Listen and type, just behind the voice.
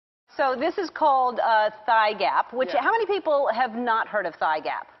So this is called Thigh Gap, which, Yeah. how many people have not heard of Thigh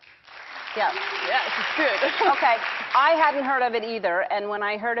Gap? Yeah. Yes, it's good. Okay, I hadn't heard of it either, and when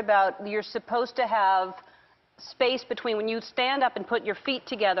I heard about you're supposed to have space between, when you stand up and put your feet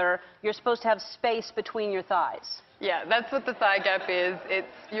together, you're supposed to have space between your thighs. Yeah, that's what the thigh gap is.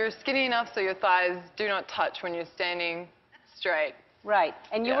 You're skinny enough so your thighs do not touch when you're standing straight. Right,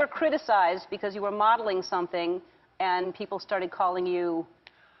 and you Yeah. were criticized because you were modeling something, and people started calling you...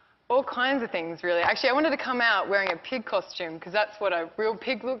 All kinds of things, really. Actually, I wanted to come out wearing a pig costume because that's what a real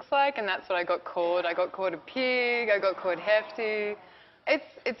pig looks like, and that's what I got called. I got called a pig. I got called hefty.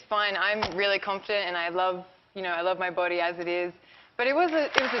 It's fine. I'm really confident, and I love my body as it is. But it was a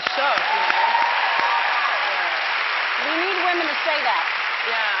shock, We need women to say that.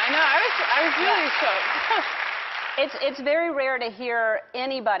 Yeah, I know. I was really shocked. It's very rare to hear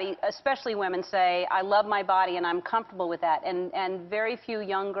anybody, especially women, say, I love my body and I'm comfortable with that. And very few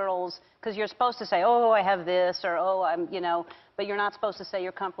young girls, because you're supposed to say, oh, I have this, or oh, but you're not supposed to say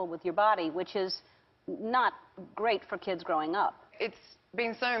you're comfortable with your body, which is not great for kids growing up. It's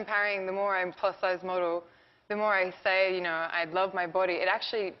been so empowering. The more I'm a plus-size model, the more I say, I love my body. It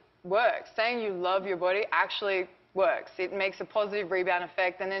actually works. Saying you love your body actually works. It makes a positive rebound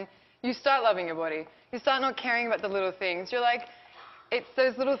effect, and then you start loving your body. You start not caring about the little things. You're like, it's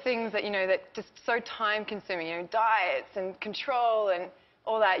those little things that, that just so time-consuming, diets and control and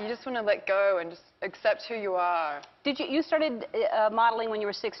all that. You just want to let go and just accept who you are. You started modeling when you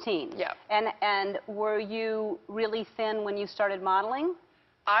were 16? Yeah. And were you really thin when you started modeling?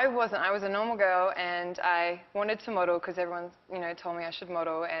 I wasn't. I was a normal girl, and I wanted to model because everyone, told me I should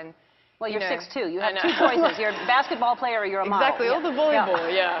model. And well, you're 6'2". You have two choices. You're a basketball player or you're a model. Exactly. All the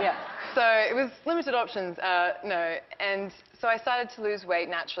volleyball, yeah. So it was limited options, no. And so I started to lose weight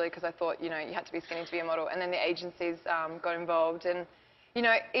naturally because I thought, you had to be skinny to be a model. And then the agencies got involved. And,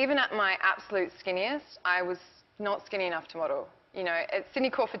 even at my absolute skinniest, I was not skinny enough to model. Cindy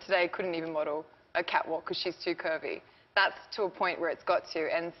Crawford today couldn't even model a catwalk because she's too curvy. That's to a point where it's got to.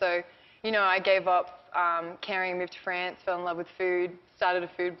 And so, I gave up caring, moved to France, fell in love with food, started a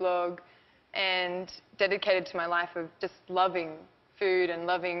food blog, and dedicated to my life of just loving food and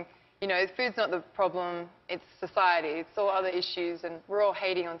loving, food's not the problem, it's society, it's all other issues, and we're all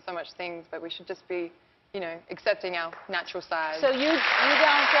hating on so much things, but we should just be, accepting our natural size. So you don't...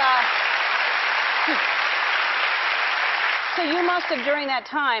 So you must have, during that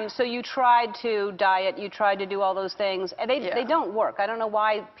time, so you tried to diet, you tried to do all those things, and they don't work. I don't know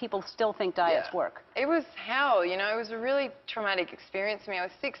why people still think diets work. It was hell, it was a really traumatic experience for me. I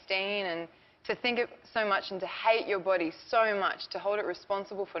was 16, and to think it so much and to hate your body so much, to hold it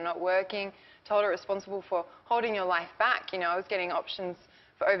responsible for not working, to hold it responsible for holding your life back. I was getting options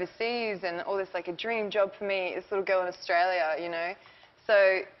for overseas and all this, like a dream job for me, this little girl in Australia,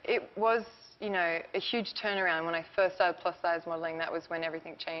 So it was, a huge turnaround. When I first started plus-size modeling, that was when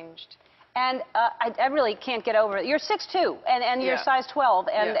everything changed. And I really can't get over it. You're 6'2", and you're size 12,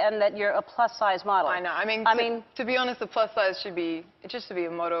 and that you're a plus-size model. I know. I mean, to be honest, the plus-size should be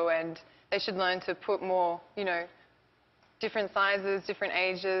a model, and they should learn to put more, different sizes, different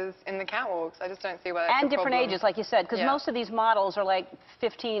ages in the catwalks. I just don't see why that's a problem. And different ages, like you said, because most of these models are like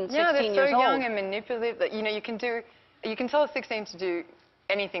 15, 16 years old. Yeah, they're so young and manipulative that, you can tell a 16 to do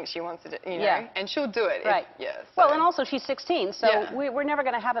anything she wants to do, and she'll do it. Right. Well, and also she's 16, so we're never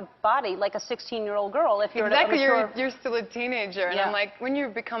going to have a body like a 16-year-old girl if you're exactly. You're still a teenager, and I'm like, when you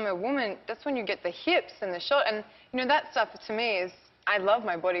become a woman, that's when you get the hips and the shot, and that stuff to me is, I love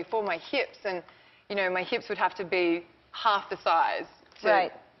my body for my hips, and my hips would have to be half the size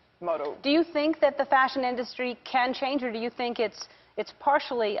to model. Do you think that the fashion industry can change, or do you think it's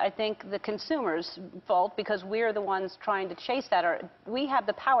partially, I think, the consumer's fault because we're the ones trying to chase that, or we have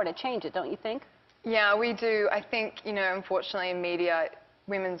the power to change it, don't you think? Yeah, we do. I think, unfortunately in media,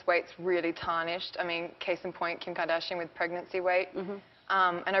 women's weight's really tarnished. I mean, case in point, Kim Kardashian with pregnancy weight. And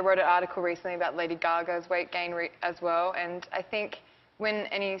I wrote an article recently about Lady Gaga's weight gain as well. And I think when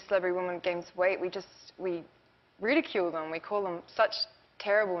any celebrity woman gains weight, we ridicule them. We call them such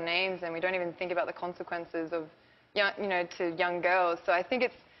terrible names, and we don't even think about the consequences of to young girls. So I think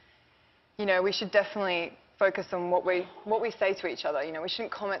it's, we should definitely focus on what we say to each other. We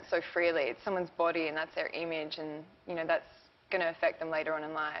shouldn't comment so freely. It's someone's body, and that's their image, and, that's going to affect them later on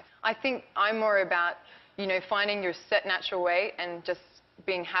in life. I think I'm more about, finding your set natural weight and just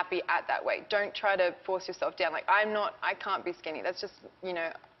being happy at that weight. Don't try to force yourself down. Like, I can't be skinny. That's just,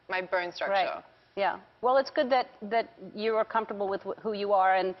 my bone structure. Right. Yeah. Well, it's good that you are comfortable with who you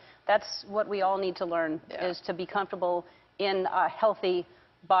are, and that's what we all need to learn, is to be comfortable in a healthy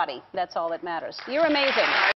body. That's all that matters. You're amazing.